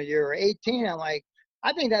 matches during the year or 18. I'm like,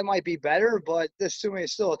 I think that might be better, but this to me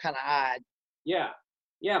is still kind of odd. Yeah.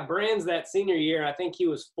 Yeah. Brands that senior year, I think he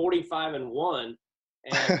was 45-1.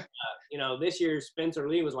 And, you know, this year Spencer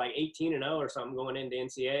Lee was like 18-0 or something going into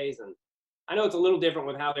NCAAs. And I know it's a little different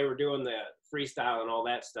with how they were doing the freestyle and all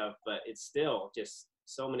that stuff, but it's still just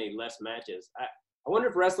so many less matches. I wonder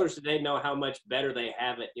if wrestlers today know how much better they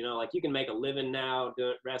have it. You know, like you can make a living now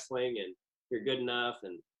doing wrestling, and you're good enough,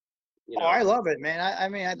 and you Oh, know. I love it, man. I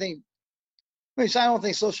mean, so I don't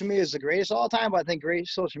think social media is the greatest all the time, but I think great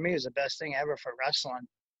social media is the best thing ever for wrestling.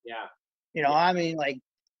 Yeah, You know, yeah, I mean, like,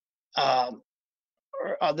 um,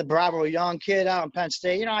 the Bravo Young kid out in Penn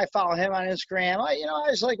State. You know, I follow him on Instagram. I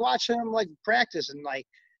just like watching him like practice, and like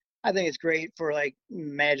I think it's great for like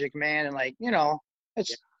Magic Man, and like yeah,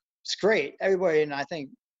 it's great. Everybody, and I think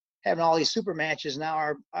having all these super matches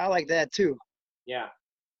now I like that too. yeah.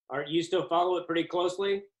 Are you still follow it pretty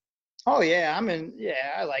closely? Oh yeah,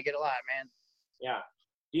 I like it a lot, man. Yeah.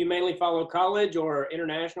 Do you mainly follow college or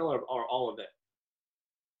international or all of it?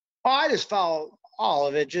 Oh, I just follow all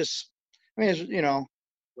of it. Just I mean, it's,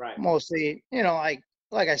 Right. mostly,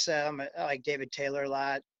 like I said, I like David Taylor a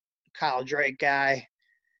lot, Kyle Drake guy.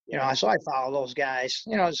 Yeah. So I follow those guys.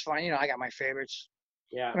 It's fun. I got my favorites.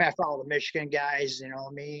 Yeah. I mean, I follow the Michigan guys,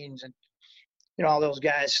 Means, and all those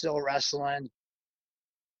guys still wrestling.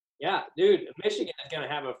 Yeah, dude, Michigan is going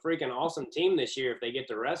to have a freaking awesome team this year if they get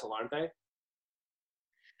to wrestle, aren't they?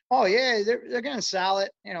 Oh yeah, they're getting solid.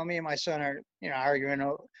 Me and my son are arguing,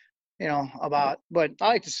 about. But I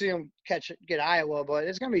like to see them get Iowa, but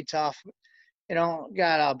it's gonna be tough.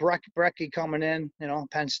 Got Brecky coming in.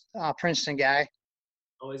 Princeton guy.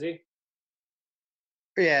 Oh, is he?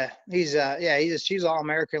 Yeah, he's All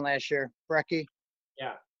American last year. Brecky.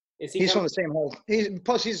 Yeah. Is he He's coming? from the same home.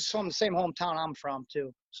 He's from the same hometown I'm from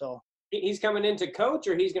too. So He's coming in to coach,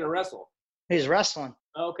 or he's going to wrestle? he's wrestling.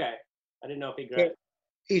 Okay, I didn't know if he Yeah,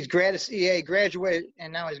 graduated. he graduated,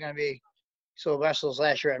 and now he's going to be wrestles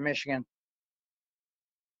last year at Michigan.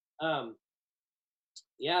 Um,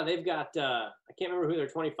 yeah, they've got. I can't remember who their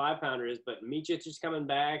 25-pounder is, but Michich is coming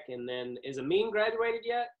back, and then is Amin graduated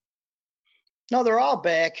yet? No, they're all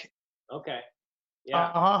back. Okay. Yeah.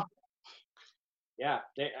 Uh-huh. Yeah,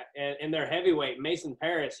 and their heavyweight Mason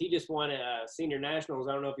Paris, he just won senior nationals.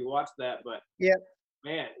 I don't know if you watched that, but Yeah.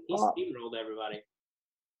 man, he steamrolled everybody.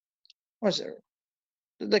 What's it?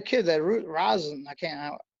 The kid that Rosin? I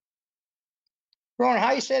can't. Ron,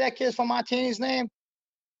 how you say that kid's from Martini's name?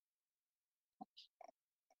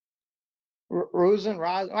 Rosin.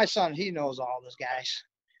 My son, he knows all those guys.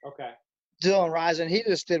 Okay. Dylan Rosin, he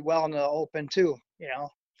just did well in the Open too. And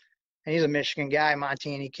he's a Michigan guy,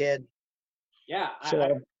 Montini kid. Yeah,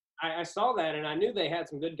 So I saw that, and I knew they had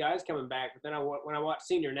some good guys coming back. But then when I watched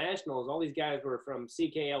senior nationals, all these guys were from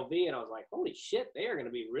CKLV, and I was like, holy shit, they are going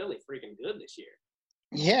to be really freaking good this year.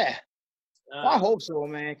 yeah, well, I hope so,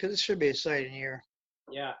 man, because it should be an exciting year.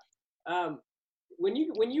 Yeah. When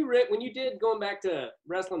you did going back to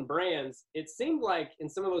wrestling brands, it seemed like in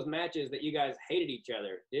some of those matches that you guys hated each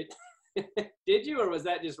other. Did you, or was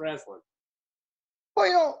that just wrestling?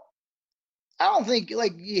 Well, I don't think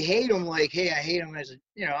like you hate him like, hey, I hate him as a,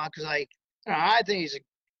 because I think he's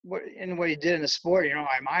what he did in the sport.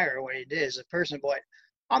 I admire what he did as a person, but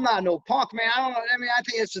I'm not no punk, man. I don't know. I mean, I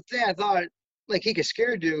think it's the thing. I thought like he could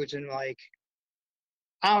scare dudes, and like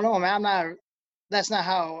I don't know, man. I'm not. That's not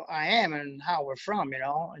how I am and how we're from,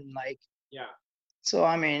 and like. Yeah. So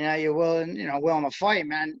I mean, you're willing to fight,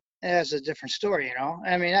 man. That's a different story,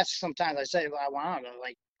 I mean, that's sometimes I say, well, I want to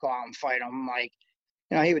like go out and fight him, like.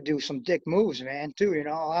 He would do some dick moves, man, too. A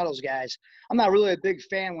lot of those guys. I'm not really a big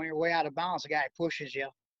fan when you're way out of bounds. The guy pushes you.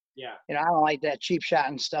 Yeah. I don't like that cheap shot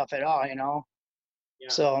and stuff at all. Yeah.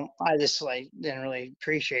 So I just like didn't really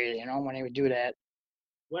appreciate it. When he would do that.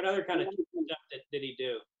 What other kind of stuff did he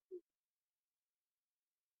do?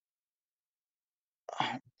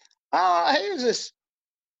 He was just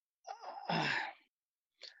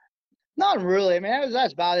not really. I mean,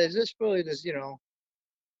 that's about it. It's just really just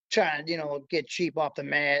trying to get cheap off the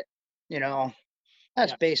mat.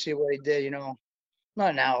 That's basically what he did.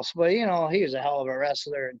 Nothing else. But he was a hell of a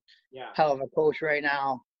wrestler and hell of a coach right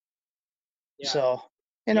now. Yeah. So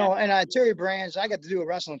and Terry Brands, I got to do a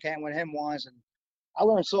wrestling camp with him once, and I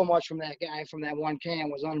learned so much from that guy from that one camp.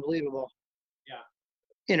 It was unbelievable.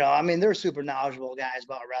 Yeah. I mean, they're super knowledgeable guys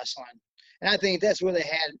about wrestling, and I think that's where they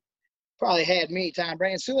probably had me, Tom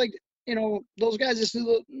Brands. So like those guys just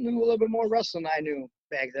knew a little bit more wrestling than I knew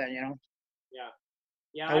back then. Yeah.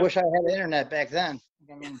 Yeah. I wish I had the internet back then.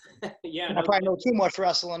 I mean, yeah. I probably know too much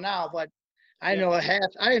wrestling now, but I know I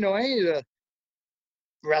didn't know any of the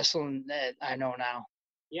wrestling that I know now.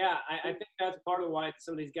 Yeah, I think that's part of why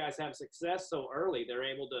some of these guys have success so early. They're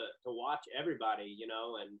able to watch everybody,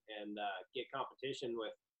 and get competition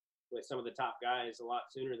with some of the top guys a lot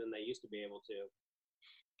sooner than they used to be able to.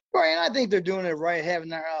 Right, and I think they're doing it right, having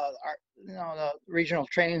their, the regional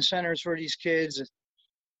training centers for these kids.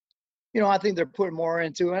 I think they're putting more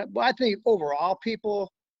into it. But I think overall,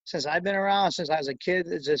 people, since I've been around, since I was a kid,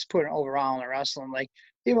 is just putting overall in the wrestling. Like,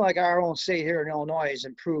 even like our own state here in Illinois has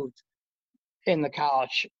improved in the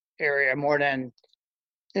college area more than,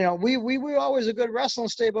 we were always a good wrestling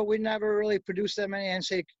state, but we never really produced that many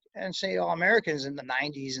NCAA All-Americans in the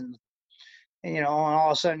 90s. And all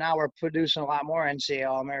of a sudden now we're producing a lot more NCAA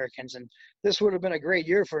All-Americans. And this would have been a great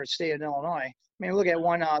year for the state of Illinois. I mean, look at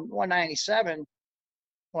 197.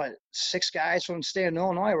 What, 6 guys from the state of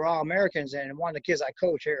Illinois were all Americans, and one of the kids I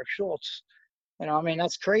coach, Eric Schultz.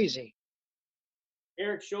 That's crazy.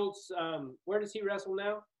 Eric Schultz, where does he wrestle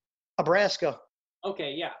now? Nebraska.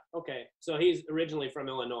 Okay, yeah, okay. So he's originally from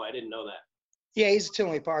Illinois. I didn't know that. Yeah, he's a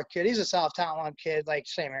Tinley Park kid. He's a South Town kid, like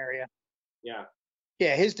same area. Yeah.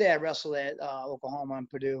 Yeah, his dad wrestled at Oklahoma and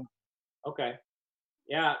Purdue. Okay.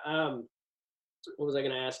 Yeah. What was I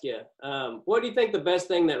going to ask you? What do you think the best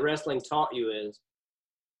thing that wrestling taught you is?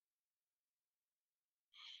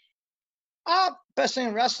 Best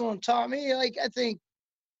thing wrestling taught me, I think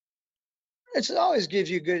it always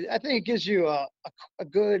gives you good. I think it gives you a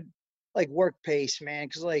good work pace, man.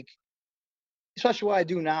 Because especially what I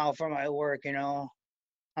do now for my work,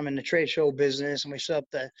 I'm in the trade show business, and we set up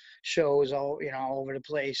the shows all over the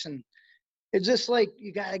place, and it's just always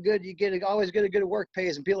get a good work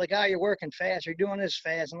pace, and people you're working fast, you're doing this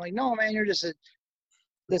fast. I'm like, no, man, you're just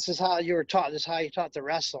this is how you were taught. This is how you taught to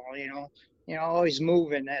wrestle. Always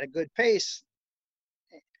moving at a good pace.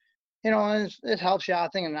 And it helps you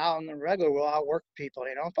out thinking out in the regular world, outwork people.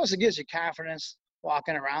 Plus it gives you confidence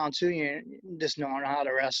walking around too. You just knowing how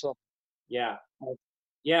to wrestle. Yeah.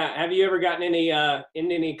 Yeah. Have you ever gotten in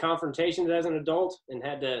any confrontations as an adult and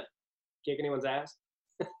had to kick anyone's ass?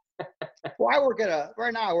 Well,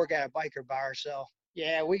 right now I work at a biker bar, so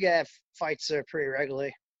yeah, we got fights there pretty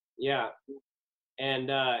regularly. Yeah. And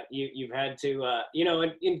you've had to,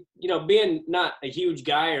 being not a huge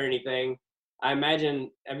guy or anything, I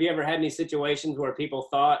imagine, have you ever had any situations where people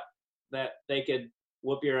thought that they could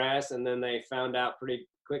whoop your ass and then they found out pretty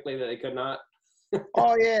quickly that they could not?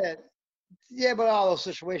 Oh, yeah. Yeah, but all those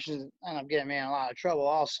situations end up getting me in a lot of trouble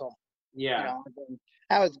also. Yeah.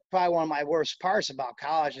 That was probably one of my worst parts about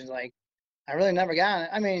college is I really never got it.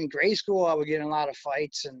 I mean, in grade school, I would get in a lot of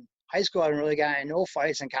fights, and high school, I didn't really got no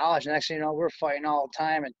fights. In college, next thing you know, we're fighting all the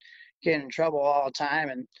time and getting in trouble all the time.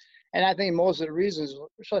 And I think most of the reasons,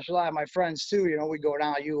 especially a lot of my friends too, we go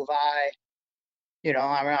down to U of I.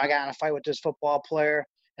 I got in a fight with this football player,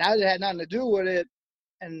 and I had nothing to do with it.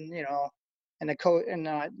 And and the coach and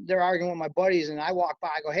they're arguing with my buddies, and I walk by,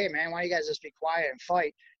 I go, "Hey man, why don't you guys just be quiet and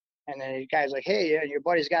fight?" And then the guy's like, "Hey, yeah, your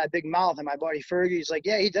buddy's got a big mouth." And my buddy Fergie's like,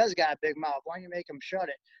 "Yeah, he does got a big mouth. Why don't you make him shut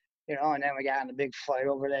it?" And then we got in a big fight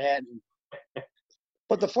over that.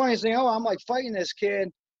 But the funniest thing, I'm fighting this kid.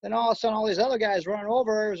 Then all of a sudden, all these other guys running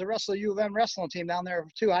over. It was a wrestler U of M wrestling team down there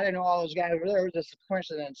too. I didn't know all those guys were there. It was just a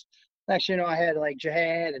coincidence. Next, I had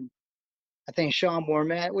Jihad and I think Sean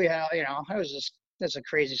Bourmet. We had, it was just a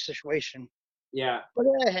crazy situation. Yeah. But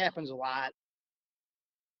it happens a lot.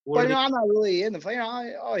 But I'm not really in the fight.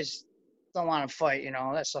 I always don't want to fight.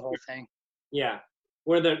 That's the whole thing. Yeah.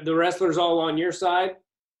 Were the wrestlers all on your side?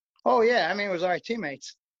 Oh yeah. I mean, it was our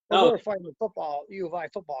teammates. We were fighting the U of I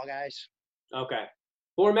football guys. Okay.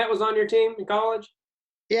 Bourmet was on your team in college?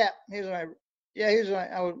 Yeah, we're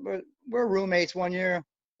roommates one year.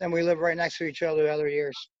 Then we lived right next to each other the other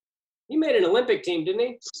years. He made an Olympic team, didn't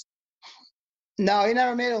he? No, he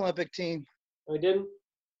never made an Olympic team. Oh, he didn't?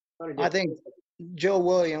 I think Joe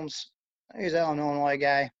Williams. He's an Illinois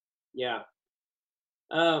guy. Yeah.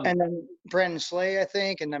 And then Brendan Slay, I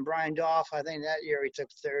think, and then Brian Doff. I think that year he took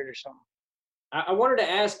third or something. I wanted to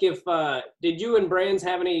ask if did you and Brands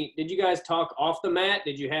did you guys talk off the mat?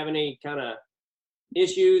 Did you have any kind of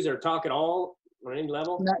issues or talk at all on any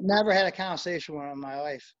level? Never had a conversation with him in my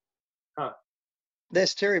life. Huh.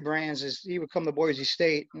 This Terry Brands he would come to Boise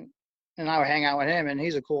State and I would hang out with him, and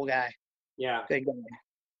he's a cool guy. Yeah. Good guy.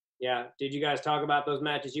 Yeah. Did you guys talk about those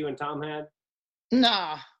matches you and Tom had?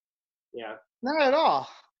 Nah. Yeah. Not at all.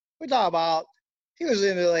 We talk about, he was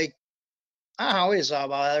into I don't know, we just talk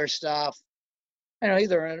about other stuff.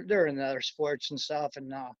 They're in other sports and stuff,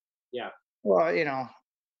 and yeah. Well,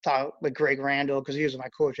 talk with Greg Randall because he was my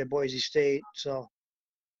coach at Boise State. So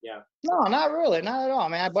yeah. No, not really, not at all,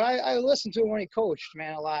 man. But I listened to him when he coached,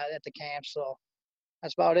 man, a lot at the camp. So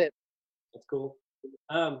that's about it. That's cool.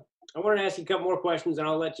 I wanted to ask you a couple more questions, and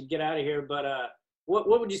I'll let you get out of here. But what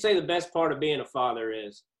would you say the best part of being a father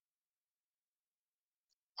is?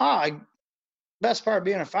 Best part of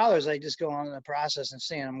being a father is just go on in the process and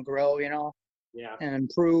seeing them grow. Yeah. and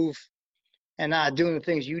improve and not doing the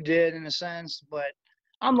things you did in a sense. But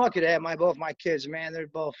I'm lucky to have both my kids, man. They're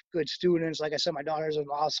both good students. Like I said, my daughter's in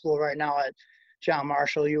law school right now at John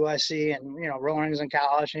Marshall USC, and Ronan's in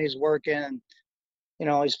college and he's working, and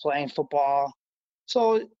he's playing football.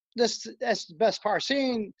 So that's the best part.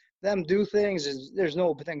 Seeing them do things there's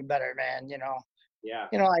no thing better, man. Yeah.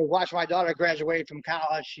 I watched my daughter graduate from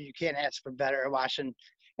college. You can't ask for better. Watching,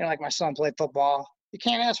 like my son play football. You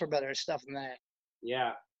can't ask for better stuff than that.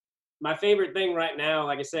 Yeah. My favorite thing right now,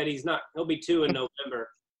 like I said, he'll be 2 in November.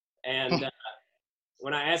 And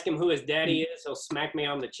when I ask him who his daddy is, he'll smack me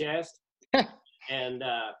on the chest. And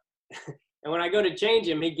and when I go to change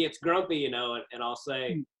him, he gets grumpy, and I'll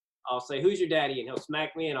say, who's your daddy? And he'll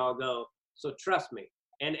smack me, and I'll go, so trust me.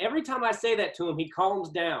 And every time I say that to him, he calms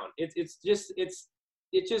down. It's just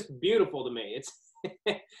beautiful to me.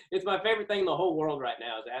 It's my favorite thing in the whole world right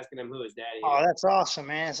now is asking him who his daddy is. Oh, that's awesome,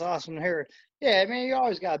 man. It's awesome to hear. Yeah, man, you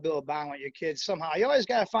always got to build a bond with your kids somehow. You always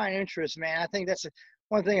got to find interest, man. I think that's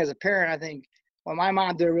one thing as a parent. I think my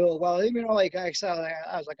mom did real well. Even though, like I said,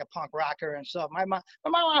 I was like a punk rocker and stuff. My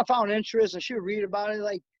mom found interest, and she would read about it.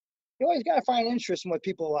 Like, you always got to find interest in what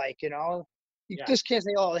people like, You just can't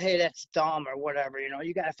say, oh, hey, that's dumb or whatever,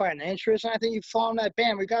 You got to find an interest, and I think you found that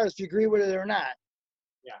band, regardless if you agree with it or not.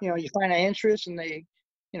 Yeah. You find an interest, and they,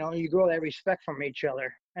 you grow that respect from each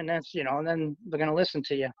other, and that's, and then they're gonna listen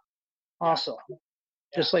to you. Also,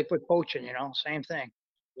 just like with coaching, same thing.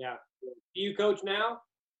 Yeah. Do you coach now?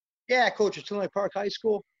 Yeah, I coach at Tinley Park High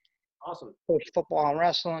School. Awesome. Coach football and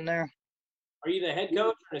wrestling there. Are you the head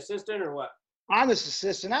coach or an assistant or what? I'm this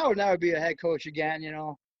assistant. I would never be a head coach again.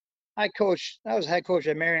 I was head coach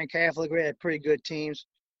at Marion Catholic. We had pretty good teams.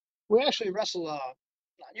 We actually wrestled.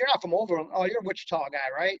 You're not from Overland. Oh, you're a Wichita guy,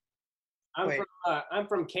 right? I'm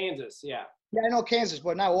from Kansas. Yeah. Yeah, I know Kansas,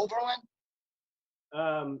 but not Overland.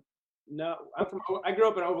 No, I grew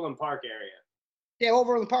up in Overland Park area. Yeah,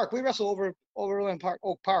 Overland Park. We wrestled Overland Park,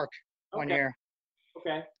 Oak Park one year.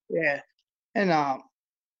 Okay. Yeah, and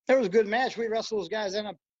there was a good match. We wrestled those guys.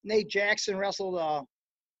 Then Nate Jackson wrestled.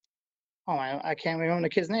 I can't remember the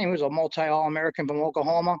kid's name. He was a multi-All-American from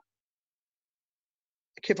Oklahoma.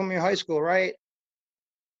 A kid from your high school, right?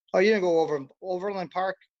 Oh, you didn't go over Overland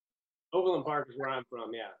Park? Overland Park is where I'm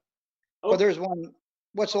from, yeah. But there's one.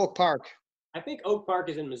 What's Oak Park? I think Oak Park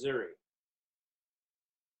is in Missouri.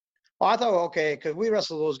 Oh, I thought, okay, because we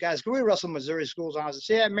wrestled those guys. Because we wrestled Missouri schools. And I was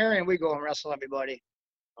like, yeah, Marion, we go and wrestle everybody.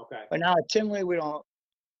 Okay. But now at Tinley, we don't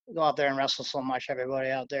go out there and wrestle so much, everybody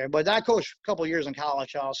out there. But I coached a couple of years in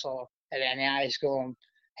college also at Indiana High School in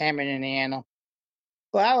Hammond, Indiana.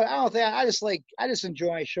 But I don't think, I just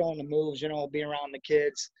enjoy showing the moves, being around the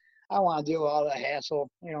kids. I don't want to deal with all the hassle.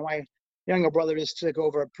 My younger brother just took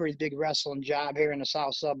over a pretty big wrestling job here in the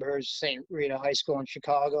south suburbs, St. Rita High School in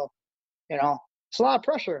Chicago. It's a lot of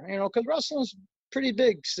pressure, because wrestling's pretty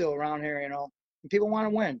big still around here, and people want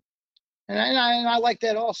to win. And I like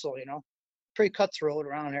that also, pretty cutthroat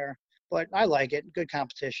around here, but I like it. Good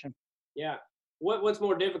competition. Yeah. What's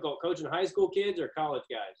more difficult, coaching high school kids or college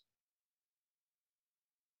guys?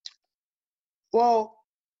 Well,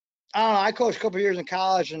 I don't know. I coached a couple of years in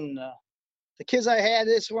college, and the kids I had,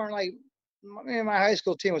 this weren't like, my high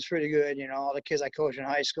school team was pretty good, all the kids I coached in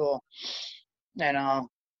high school. And,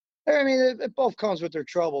 it both comes with their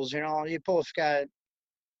troubles, You both got to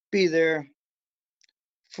be there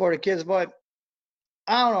for the kids. But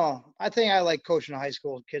I don't know. I think I like coaching the high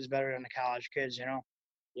school kids better than the college kids,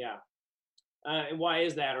 Yeah. And why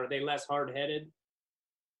is that? Are they less hard-headed?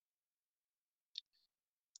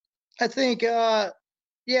 I think, I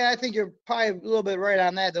think you're probably a little bit right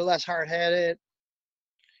on that. They're less hard-headed.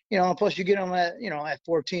 Plus you get them at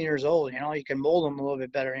 14 years old, you can mold them a little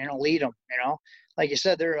bit better, lead them, Like you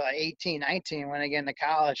said, they're 18, 19 when they get into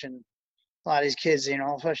college, and a lot of these kids,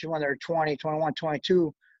 especially when they're 20, 21,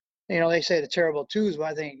 22, they say the terrible twos, but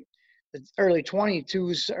I think the early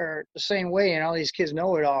 22s are the same way, these kids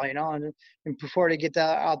know it all, and before they get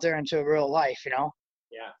out there into real life, Yeah.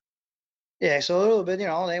 Yeah, so a little bit,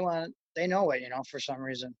 they know it, for some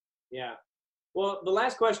reason. Yeah. Well, the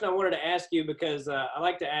last question I wanted to ask you, because I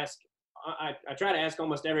like to ask, I try to ask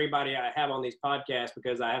almost everybody I have on these podcasts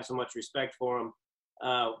because I have so much respect for them.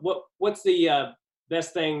 What's the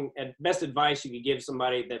best advice you could give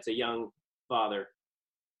somebody that's a young father?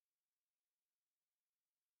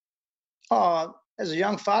 As a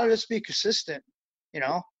young father, just be consistent, You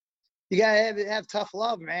gotta have tough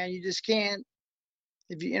love, man. You just can't,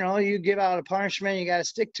 if you give out a punishment, you gotta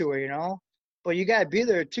stick to it, But you gotta be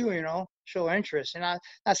there too, show interest. And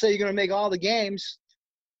I say you're gonna make all the games,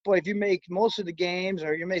 but if you make most of the games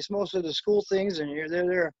or you make most of the school things and you're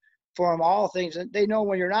there for them all things. And they know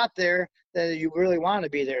when you're not there that you really want to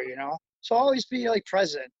be there, you know. So always be like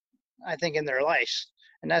present, I think, in their lives,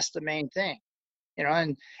 and that's the main thing, you know.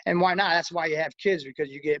 And why not? That's why you have kids, because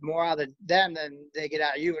you get more out of them than they get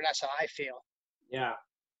out of you, and that's how I feel. Yeah.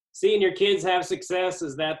 Seeing your kids have success,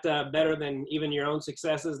 is that better than even your own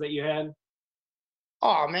successes that you had?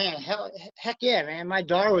 Oh man, heck yeah, man. My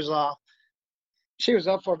daughter was she was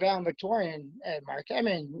up for valedictorian at Mark. I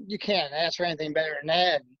mean, you can't ask for anything better than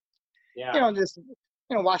that. Yeah. You know, just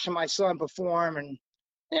watching my son perform and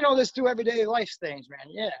just do everyday life things, man.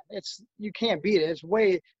 Yeah, you can't beat it. It's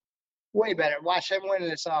way better. Watch him win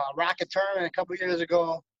this rocket tournament a couple years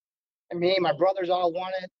ago, and me and my brothers all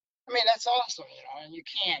won it. I mean, that's awesome, and you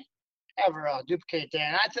can't ever duplicate that.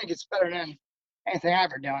 And I think it's better than anything I've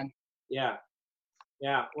ever done. Yeah.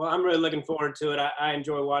 Yeah. Well, I'm really looking forward to it. I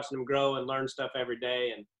enjoy watching them grow and learn stuff every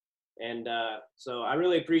day. And so I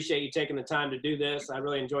really appreciate you taking the time to do this. I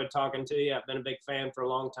really enjoyed talking to you. I've been a big fan for a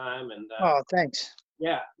long time. And oh, thanks.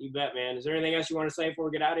 Yeah, you bet, man. Is there anything else you want to say before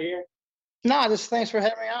we get out of here? No, just thanks for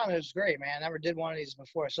having me on. It was great, man. I never did one of these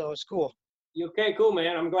before, so it's cool. You okay? Cool,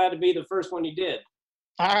 man. I'm glad to be the first one you did.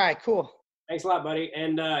 All right, cool. Thanks a lot, buddy.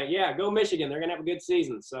 And yeah, go Michigan. They're gonna have a good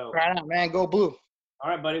season. So right on, man. Go blue. All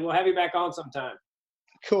right, buddy. We'll have you back on sometime.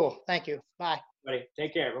 Cool. Thank you. Bye. Buddy,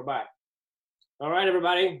 take care. Bye-bye. All right,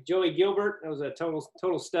 everybody. Joey Gilbert. That was a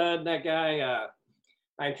total stud. That guy.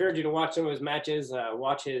 I encourage you to watch some of his matches.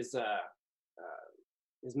 Watch his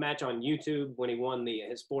match on YouTube when he won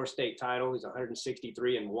his 4-state title. He's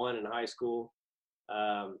 163-1 in high school.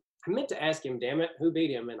 I meant to ask him, damn it, who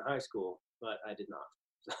beat him in high school, but I did not.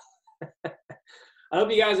 I hope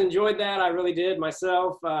you guys enjoyed that. I really did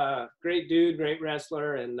myself. Great dude, great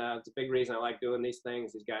wrestler, and it's a big reason I like doing these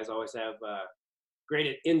things. These guys always have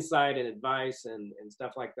great insight and advice and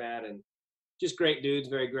stuff like that, and just great dudes,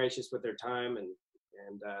 very gracious with their time. And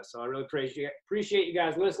so I really appreciate you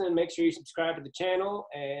guys listening. Make sure you subscribe to the channel,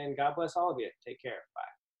 and God bless all of you. Take care. Bye.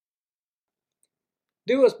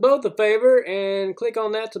 Do us both a favor and click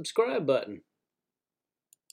on that subscribe button.